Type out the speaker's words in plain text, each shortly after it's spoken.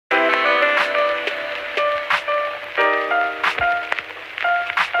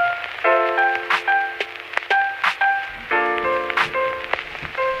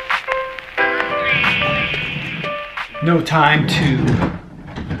no time to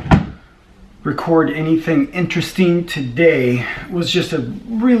record anything interesting today. It was just a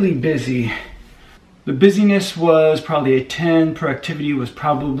really busy. The busyness was probably a 10, productivity was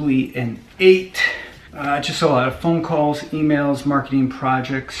probably an 8. Just a lot of phone calls, emails, marketing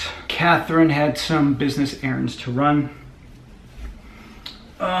projects. Catherine had some business errands to run.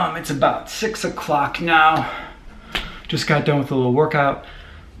 It's about 6 o'clock now. Just got done with a little workout.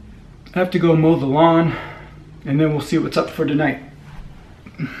 I have to go mow the lawn, and then we'll see what's up for tonight.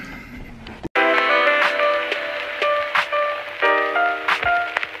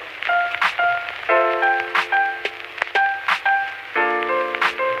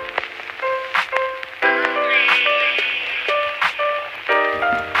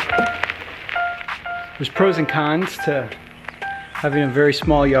 There's pros and cons to having a very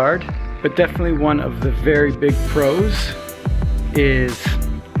small yard, but definitely one of the very big pros is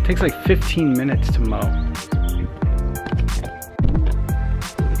it takes like 15 minutes to mow.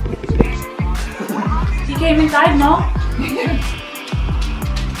 You came inside, Mo?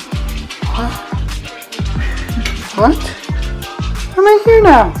 What? I'm in here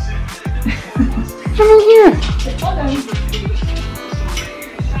now. I'm in here.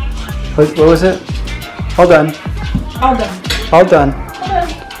 What was it? All done. All done. All done.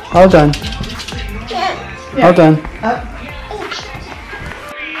 All done. Yeah. All done.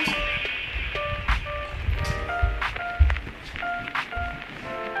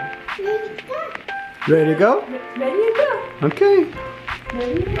 Ready to go? Ready to go. Okay.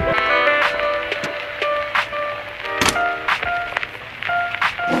 Ready to go.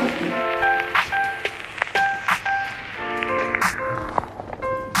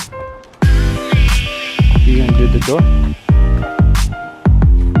 You gonna do the door?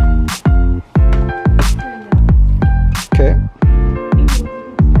 Okay.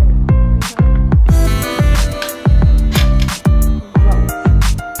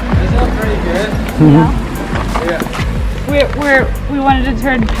 Yeah. We wanted to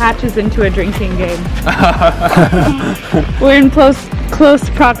turn patches into a drinking game. We're in close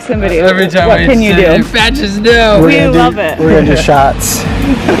proximity. Every time what can you do? Patches, no. We love it. We're gonna do shots.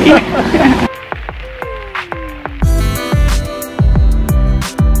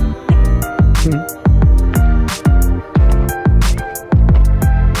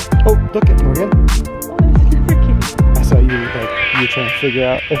 Oh, look at Morgan. I saw you were trying to figure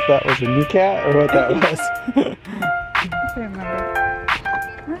out if that was a new cat or what that was. I remember.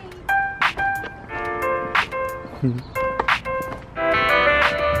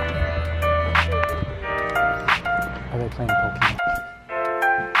 Are they playing Pokemon?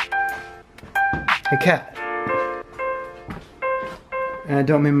 Hey, cat. And I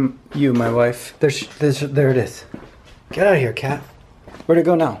don't mean you, my wife. There it is. Get out of here, cat. Where'd it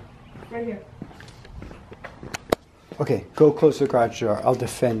go now? Right here. Okay, go close the garage door. I'll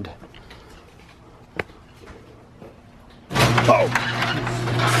defend. Oh!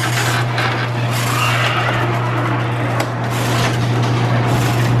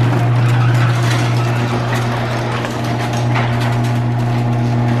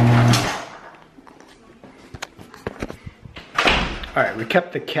 Alright, we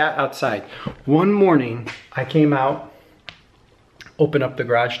kept the cat outside. One morning, I came out, opened up the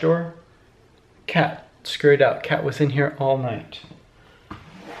garage door, cat scurried out. Cat was in here all night.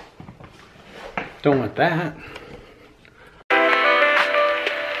 Don't want that.